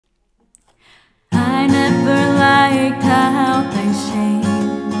liked how things changed.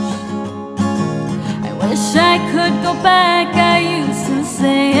 I wish I could go back. I used to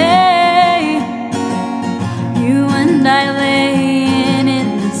say, you and I laying in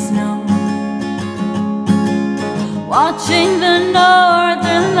the snow, watching the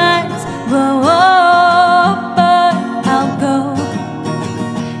northern lights glow. But I'll go,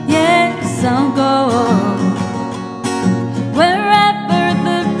 yes, I'll go. Wherever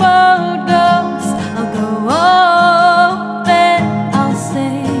the road goes, I'll go. Oh, then I'll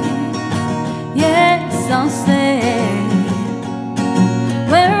stay, yes, I'll stay.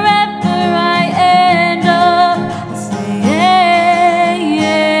 Wherever I end up, I'll stay.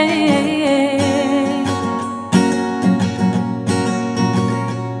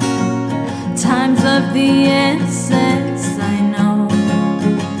 Time's of the essence, I know,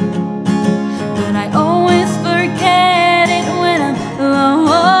 but I always forget it when I'm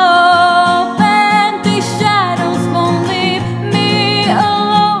alone. And these shadows won't leave me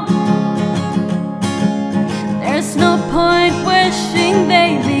alone. There's no point wishing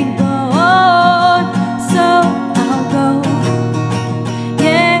they'd be gone, so I'll go,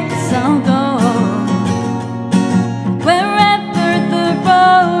 yes, I'll go. Wherever the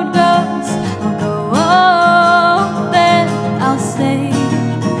road goes, I'll go. Oh, then I'll stay,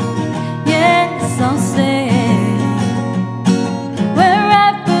 yes, I'll stay.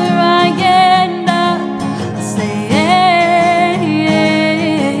 Wherever I end up, I'll stay.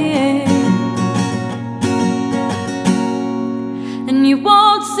 And you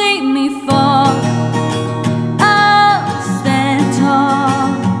won't see me fall, I'll stand tall.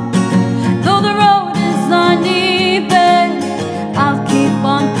 Though the road is uneven, I'll keep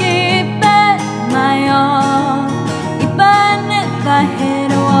on giving my all. Even if I hit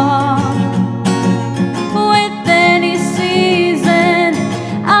a wall, with any season,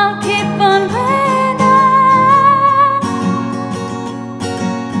 I'll keep on winning.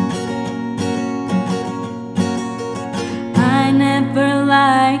 I never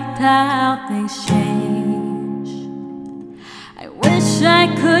liked how things change. I wish I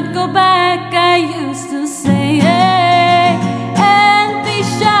could go back. I used to say, and these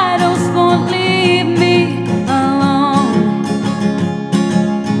shadows won't leave me alone.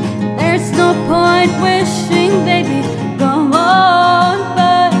 There's no point wishing they'd be gone,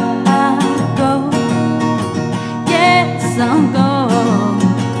 but I'll go, yes, I'll go.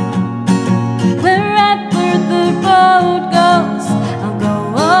 Wherever the road goes, I'll go.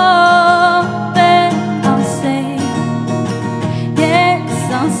 Oh, then I'll stay, yes,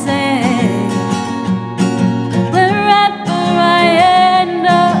 I'll stay. Wherever I end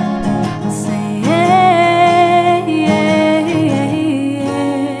up, I'll stay.